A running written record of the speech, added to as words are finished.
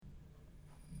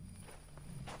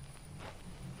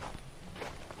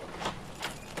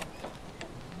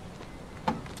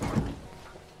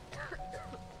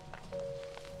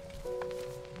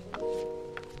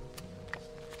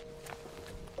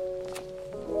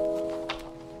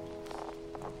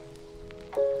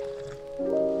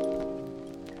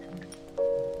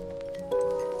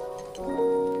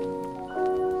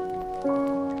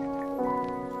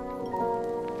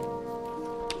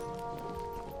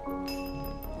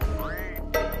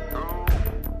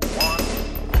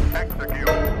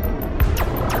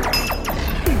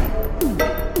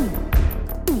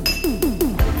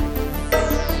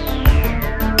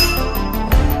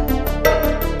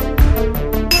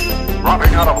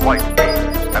flight speed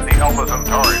and the Alpha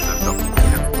Centauri system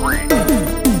in 3,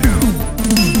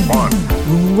 2, 1.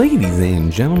 Ladies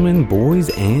and gentlemen, boys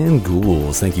and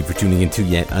ghouls, thank you for tuning into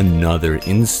yet another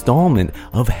installment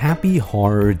of Happy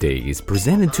Horror Days,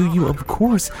 presented to you, of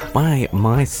course, by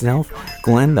myself,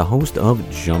 Glenn, the host of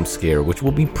Jump Scare, which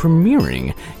will be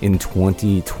premiering in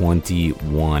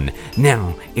 2021.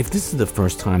 Now, if this is the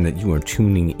first time that you are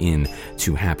tuning in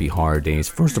to Happy Horror Days,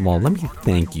 first of all, let me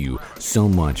thank you so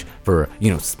much for,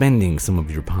 spending some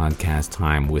of your podcast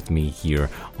time with me here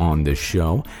on the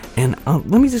show. And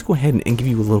let me just go ahead and give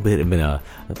you a little bit of an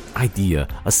idea,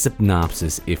 a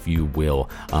synopsis, if you will,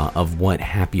 of what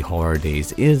Happy Horror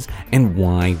Days is and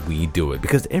why we do it.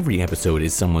 Because every episode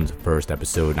is someone's first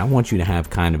episode, and I want you to have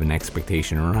kind of an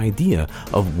expectation or an idea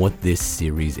of what this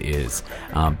series is.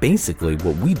 Basically,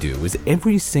 what we do is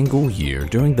every single year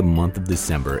during the month of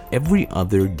December, every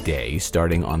other day,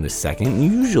 starting on the 2nd,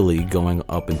 usually going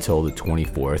up until the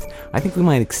 24th. I think we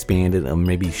might expand it or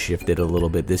maybe shift it a little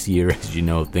bit this year. As you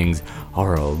know, things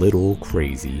are a little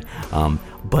crazy.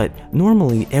 But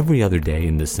normally every other day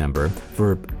in December,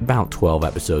 for about 12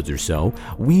 episodes or so,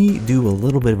 we do a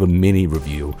little bit of a mini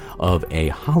review of a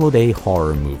holiday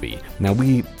horror movie. Now,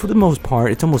 for the most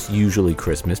part, it's almost usually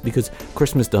Christmas, because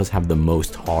Christmas does have the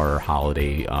most horror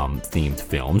holiday themed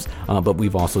films, but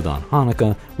we've also done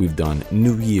Hanukkah, we've done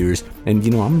New Year's, and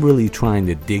I'm really trying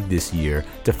to dig this year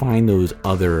to find those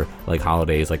other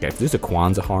holidays. Like, if there's a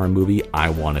Kwanzaa horror movie, I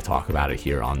want to talk about it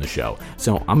here on the show.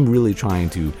 So I'm really trying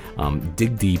to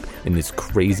dig deep in this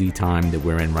crazy time that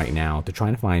we're in right now to try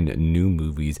to find new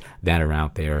movies that are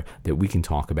out there that we can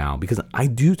talk about, because I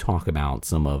do talk about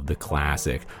some of the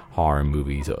classic horror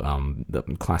movies, the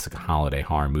classic holiday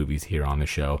horror movies here on the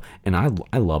show, and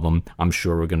I love them. I'm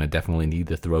sure we're going to definitely need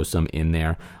to throw some in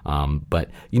there, but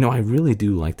I really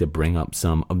do like to bring up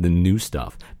some of the new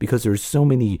stuff, because there's so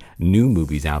many new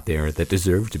movies out there that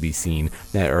deserve to be seen,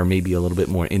 that are maybe a little bit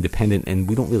more independent and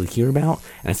we don't really hear about.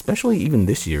 And especially even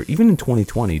this year, even in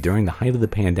 2020, during the height of the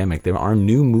pandemic, there are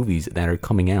new movies that are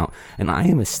coming out, and I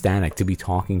am ecstatic to be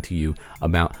talking to you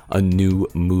about a new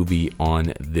movie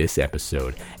on this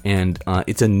episode. And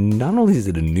not only is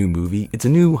it a new movie, it's a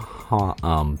new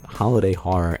holiday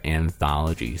horror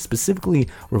anthology, specifically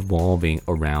revolving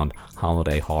around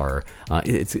holiday horror.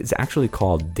 It's actually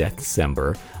called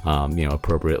Deathcember,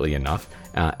 appropriately enough,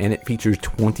 and it features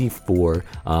 24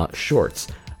 shorts,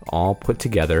 all put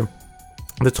together.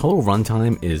 The total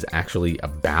runtime is actually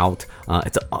about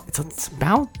it's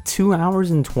about 2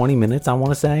 hours and 20 minutes, I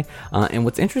want to say. And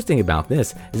what's interesting about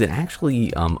this is it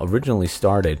actually originally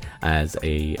started as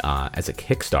a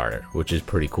Kickstarter, which is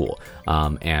pretty cool.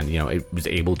 And it was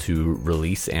able to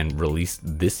release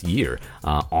this year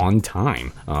on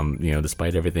time.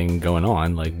 Despite everything going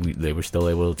on, they were still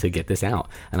able to get this out.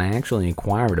 And I actually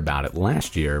inquired about it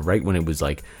last year, right when it was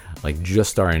like just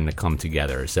starting to come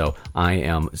together. So I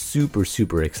am super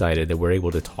excited that we're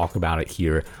able to talk about it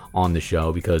here on the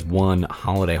show, because one,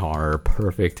 holiday horror,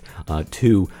 perfect.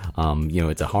 Two,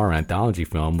 it's a horror anthology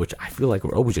film, which I feel like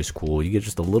are always just cool. You get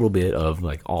just a little bit of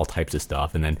all types of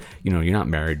stuff, and then you're not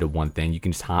married to one thing. You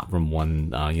can just hop from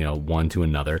one to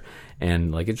another,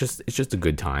 and it's just a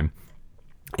good time.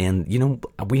 And,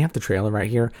 we have the trailer right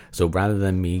here, so rather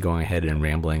than me going ahead and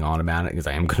rambling on about it, because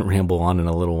I am going to ramble on in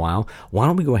a little while, why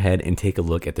don't we go ahead and take a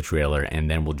look at the trailer,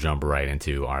 and then we'll jump right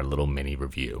into our little mini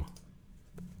review.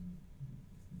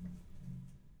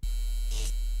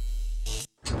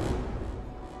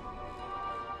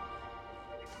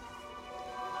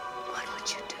 What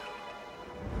would you do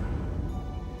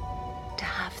to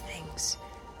have things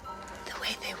the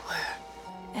way they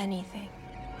were? Anything.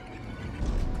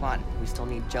 Come on, we still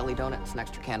need jelly donuts and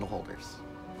extra candle holders.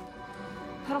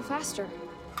 Pedal faster.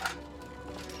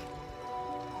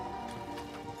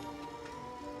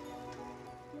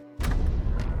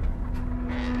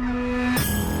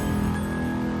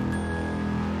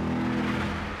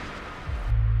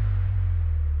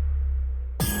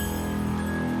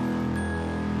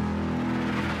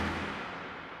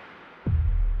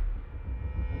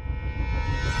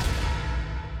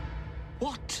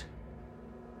 What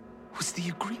was the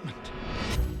agreement?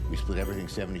 We split everything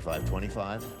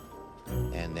 75-25,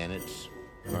 and then it's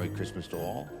Merry Christmas to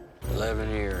all. 11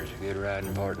 years, a good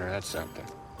riding partner, that's something.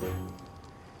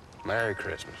 Merry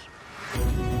Christmas.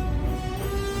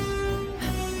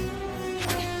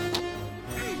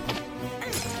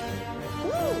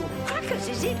 Ooh, crackers,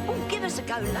 is it? Oh, give us a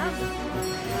go, love.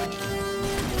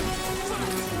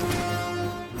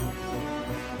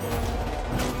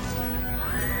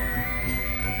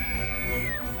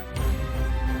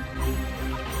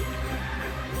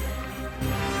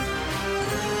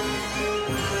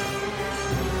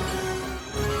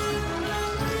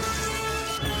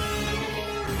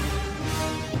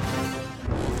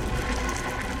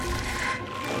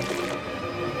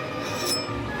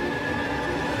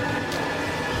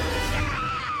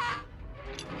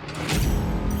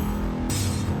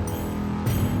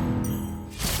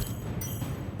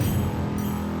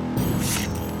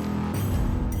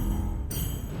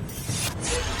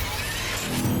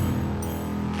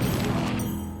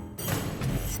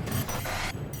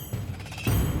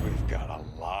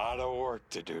 lot of work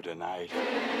to do tonight.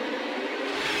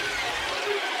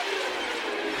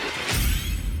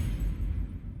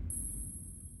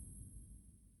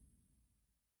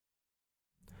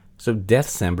 So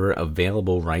Deathcember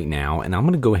available right now, and I'm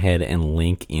going to go ahead and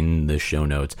link in the show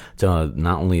notes to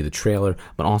not only the trailer,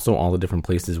 but also all the different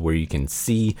places where you can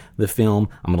see the film.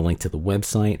 I'm going to link to the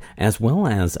website, as well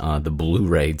as the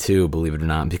Blu-ray too, believe it or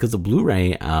not, because the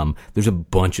Blu-ray, there's a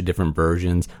bunch of different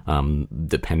versions,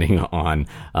 depending on,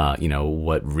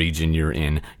 what region you're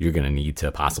in. You're going to need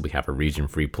to possibly have a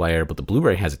region-free player, but the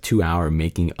Blu-ray has a 2-hour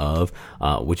making of,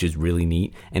 which is really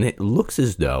neat, and it looks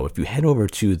as though, if you head over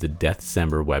to the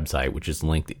Deathcember website, which is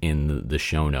linked in the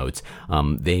show notes,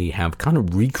 they have kind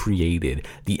of recreated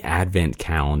the Advent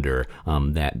calendar,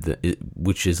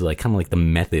 which is like kind of like the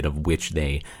method of which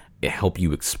they help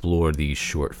you explore these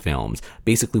short films.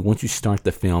 Basically, once you start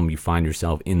the film, you find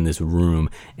yourself in this room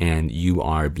and you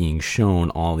are being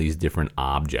shown all these different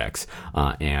objects,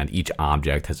 and each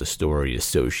object has a story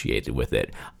associated with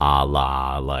it, a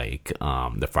la like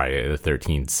the Friday the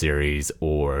 13th series,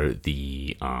 or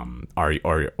the Are You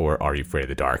Afraid of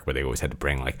the Dark, where they always had to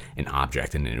bring like an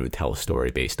object and it would tell a story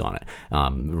based on it.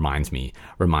 Reminds me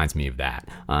of that,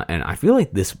 and I feel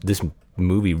like this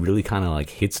movie really kind of like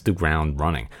hits the ground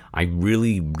running. I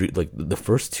really like the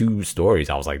first two stories.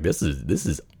 I was like, this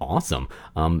is awesome.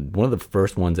 One of the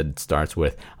first ones that it starts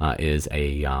with is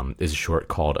a short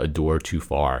called A Door Too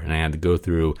Far, and I had to go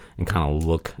through and kind of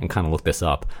look this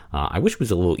up. I wish it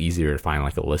was a little easier to find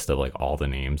like a list of like all the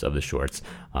names of the shorts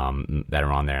that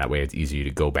are on there. That way it's easier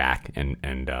to go back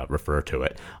and refer to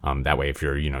it. That way, if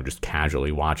you're just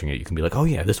casually watching it, you can be like, oh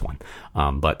yeah, this one.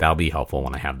 But that'll be helpful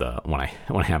when I have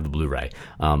the Blu-ray.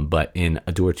 But in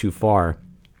A Door Too Far,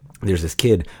 there's this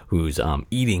kid who's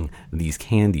eating these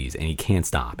candies and he can't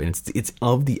stop, and it's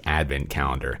of the Advent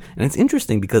calendar. And it's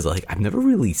interesting because like I've never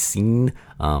really seen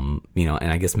and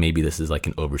I guess maybe this is like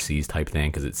an overseas type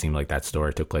thing, because it seemed like that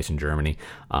story took place in Germany,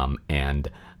 and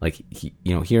like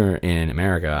here in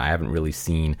America, I haven't really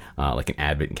seen like an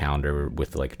Advent calendar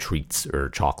with like treats or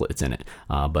chocolates in it.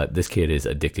 But this kid is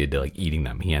addicted to like eating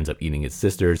them. He ends up eating his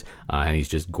sisters, and he's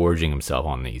just gorging himself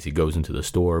on these. He goes into the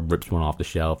store, rips one off the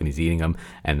shelf, and he's eating them.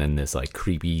 And then this like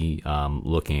creepy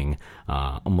looking,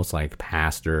 almost like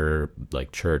pastor,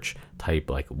 like church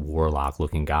type, like warlock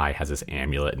looking guy has this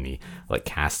amulet, and he like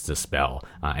casts a spell,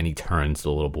 and he turns the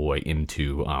little boy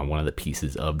into one of the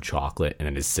pieces of chocolate, and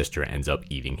then his sister ends up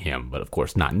eating him, but of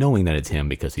course not knowing that it's him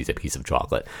because he's a piece of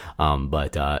chocolate.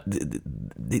 But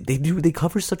they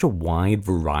cover such a wide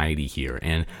variety here,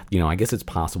 and I guess it's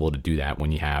possible to do that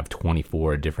when you have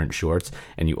 24 different shorts,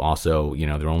 and you also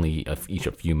they're only each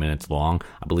a few minutes long.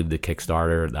 I believe the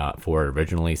Kickstarter for it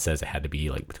originally says it had to be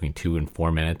like between 2 and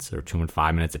 4 minutes, or 2 and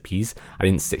 5 minutes a piece. I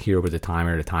didn't sit here with a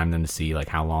timer to time them to see like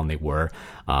how long they were,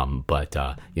 but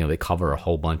they cover a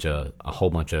whole bunch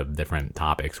of different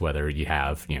topics. Whether you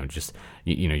have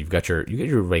you've got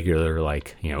your regular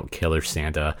like Killer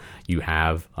Santa. You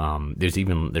have there's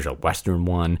a Western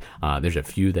one. There's a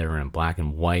few that are in black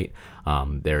and white.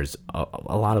 There's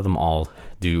a lot of them all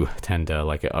do tend to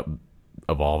like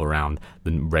evolve around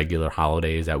the regular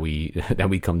holidays that we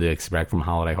come to expect from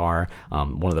holiday horror.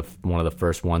 One of the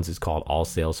first ones is called All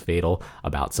Sales Fatal,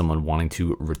 about someone wanting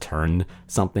to return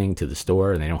something to the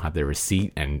store and they don't have their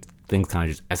receipt, and things kind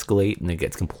of just escalate and it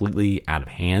gets completely out of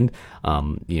hand.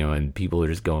 And people are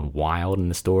just going wild in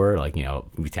the store, like,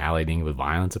 retaliating with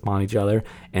violence upon each other.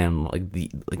 And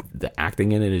the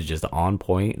acting in it is just on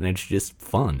point, and it's just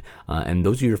fun. And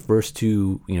those are your first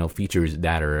two, features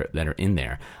that are in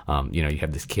there. You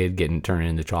have this kid getting turned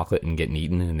into chocolate and getting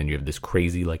eaten, and then you have this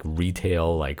crazy like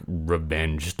retail like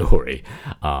revenge story.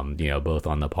 Both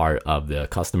on the part of the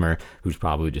customer, who's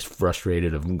probably just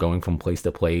frustrated of going from place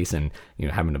to place and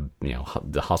having to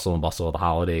the hustle and bustle of the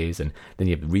holidays, and then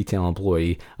you have the retail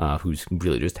employee who's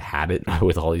really just had it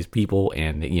with all these people,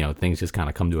 and things just kind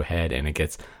of come to a head, and it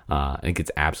gets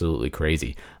absolutely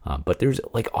crazy. But there's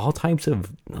like all types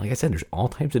of, like I said, there's all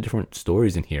types of different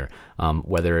stories in here,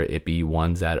 whether it be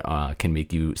ones that can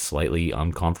make you slightly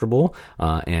uncomfortable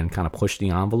and kind of push the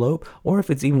envelope, or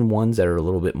if it's even ones that are a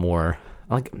little bit more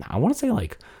like, I want to say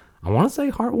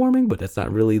heartwarming, but that's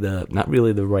not really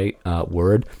the right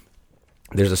word.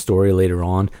 There's a story later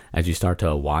on, as you start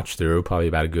to watch through, probably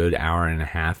about a good hour and a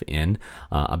half in,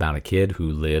 about a kid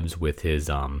who lives with his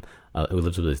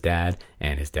dad,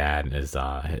 and his dad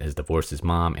has divorced his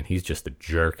mom, and he's just a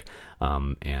jerk.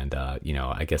 I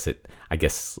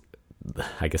guess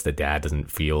I guess the dad doesn't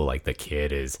feel like the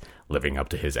kid is living up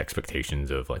to his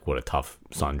expectations of like what a tough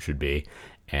son should be.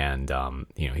 And,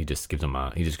 he just gives him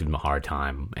a hard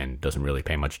time and doesn't really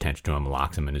pay much attention to him,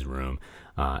 locks him in his room.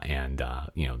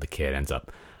 The kid ends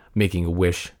up making a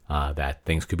wish that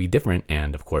things could be different,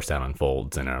 and of course that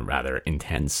unfolds in a rather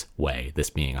intense way, this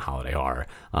being a holiday horror.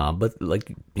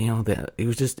 It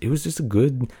was just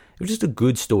a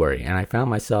good story, and I found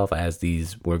myself, as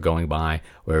these were going by,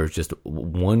 where it was just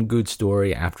one good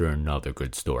story after another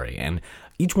good story, and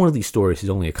each one of these stories is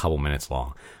only a couple minutes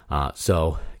long.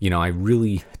 I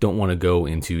really don't want to go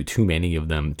into too many of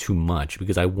them too much,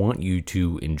 because I want you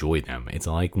to enjoy them. It's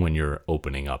like when you're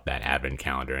opening up that advent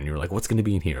calendar and you're like, what's going to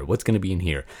be in here? What's going to be in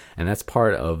here? And that's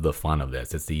part of the fun of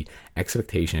this. It's the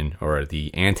expectation, or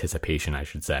the anticipation, I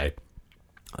should say,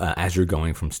 as you're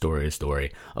going from story to story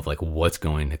of like what's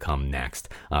going to come next,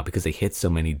 because they hit so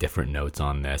many different notes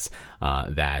on this,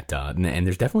 and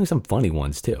there's definitely some funny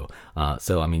ones too.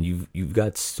 You've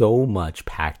got so much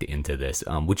packed into this,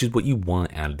 which is what you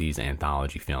want out of these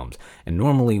anthology films. And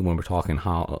normally when we're talking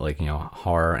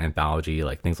horror anthology,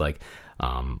 like things like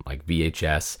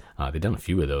VHS, they've done a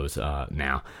few of those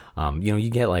now. You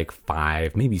get like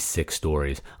 5, maybe 6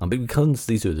 stories, but because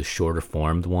these are the shorter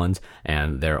formed ones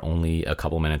and they're only a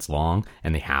couple minutes long,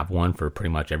 and they have one for pretty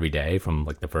much every day from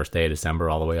like the first day of December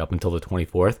all the way up until the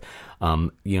 24th,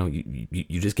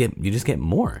 you just get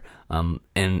more,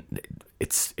 and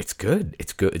it's good.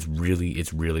 It's good. It's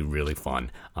really, really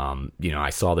fun. I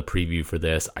saw the preview for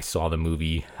this. I saw the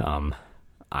movie.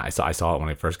 I saw it when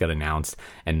it first got announced,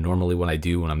 and normally what I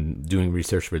do when I'm doing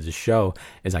research for this show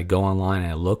is I go online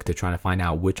and I look to try to find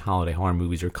out which holiday horror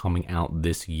movies are coming out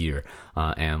this year.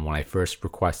 And when I first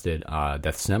requested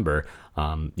Deathcember,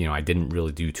 I didn't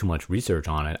really do too much research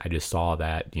on it. I just saw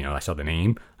that, I saw the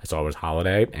name, I saw it was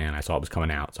holiday, and I saw it was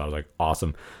coming out. So I was like,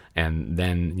 awesome. And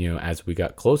then, as we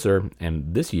got closer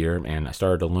and this year, and I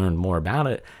started to learn more about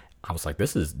it, I was like,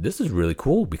 this is really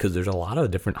cool, because there's a lot of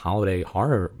different holiday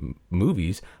horror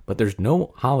movies, but there's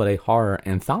no holiday horror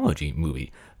anthology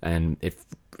movie. And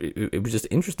it was just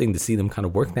interesting to see them kind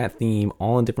of work that theme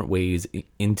all in different ways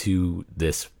into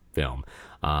this film.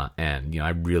 I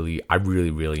really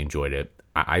enjoyed it.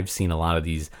 I've seen a lot of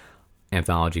these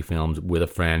anthology films with a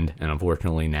friend, and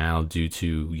unfortunately now, due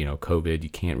to COVID, you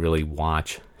can't really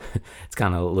watch. It's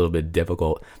kind of a little bit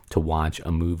difficult to watch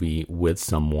a movie with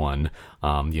someone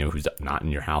who's not in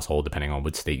your household, depending on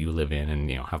what state you live in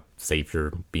and how safe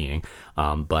you're being.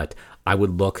 But I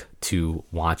would look to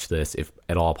watch this, if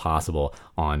at all possible,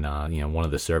 on one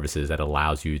of the services that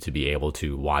allows you to be able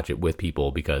to watch it with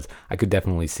people, because I could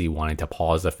definitely see wanting to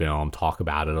pause the film, talk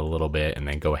about it a little bit, and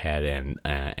then go ahead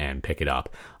and pick it up.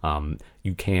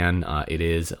 You can. It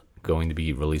is going to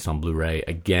be released on Blu-ray.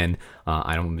 Again,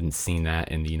 I haven't seen that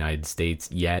in the United States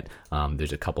yet.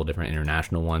 There's a couple different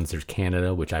international ones. There's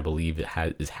Canada, which I believe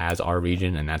has our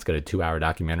region, and that's got a 2-hour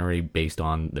documentary based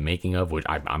on the making of, which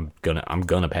I'm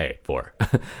gonna pay for.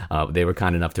 They were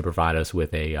kind enough to provide us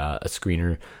with a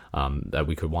screener that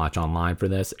we could watch online for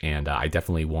this, and I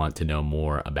definitely want to know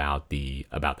more about the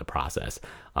process.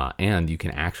 And you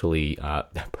can actually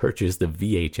purchase the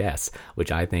VHS,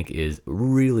 which I think is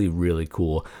really, really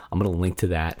cool. I'm going to link to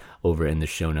that over in the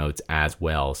show notes as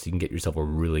well, so you can get yourself a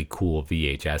really cool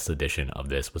VHS edition of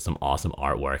this with some awesome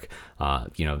artwork.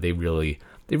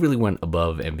 They really went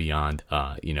above and beyond,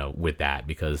 with that,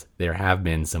 because there have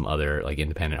been some other like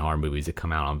independent horror movies that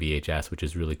come out on VHS, which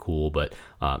is really cool, but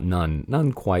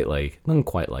none quite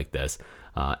like this.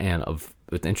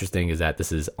 What's interesting is that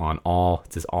this is on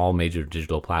all major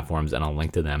digital platforms, and I'll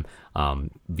link to them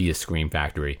via Scream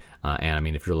Factory. And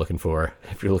if you're looking for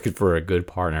a good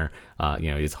partner,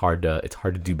 it's hard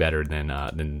to do better than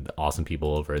the awesome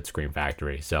people over at Scream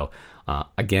Factory. So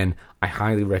again, I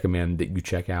highly recommend that you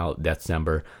check out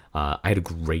Deathcember. I had a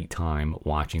great time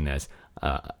watching this.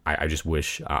 I just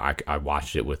wish I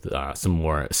watched it with some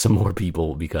more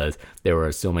people, because there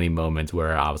were so many moments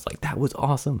where I was like, that was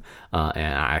awesome,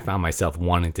 and I found myself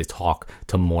wanting to talk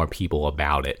to more people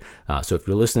about it. So if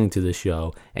you're listening to this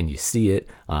show and you see it,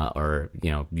 or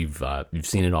you've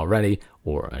seen it already,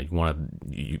 or you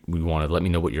want to let me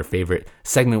know what your favorite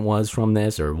segment was from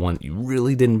this, or one that you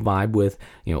really didn't vibe with,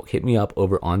 hit me up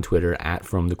over on Twitter at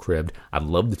From the Cribbed. I'd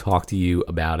love to talk to you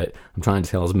about it. I'm trying to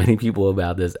tell as many people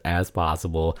about this as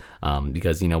possible,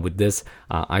 because with this,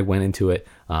 I went into it,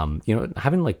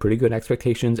 having like pretty good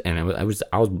expectations, and I was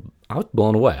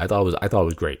blown away. I thought it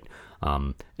was great.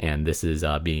 And this is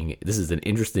an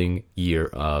interesting year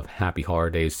of Happy Horror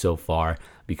Days so far,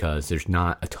 because there's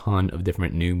not a ton of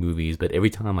different new movies, but every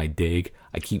time I dig,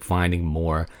 I keep finding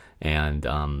more. And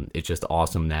it's just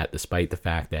awesome that despite the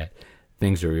fact that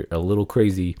things are a little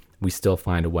crazy, we still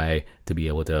find a way to be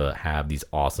able to have these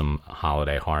awesome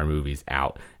holiday horror movies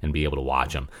out and be able to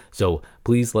watch them. So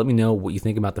please let me know what you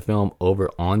think about the film over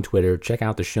on Twitter. Check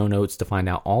out the show notes to find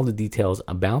out all the details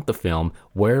about the film,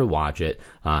 where to watch it,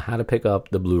 how to pick up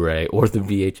the Blu-ray or the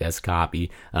VHS copy,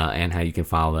 and how you can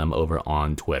follow them over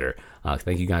on Twitter.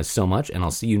 Thank you guys so much, and I'll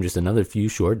see you in just another few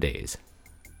short days.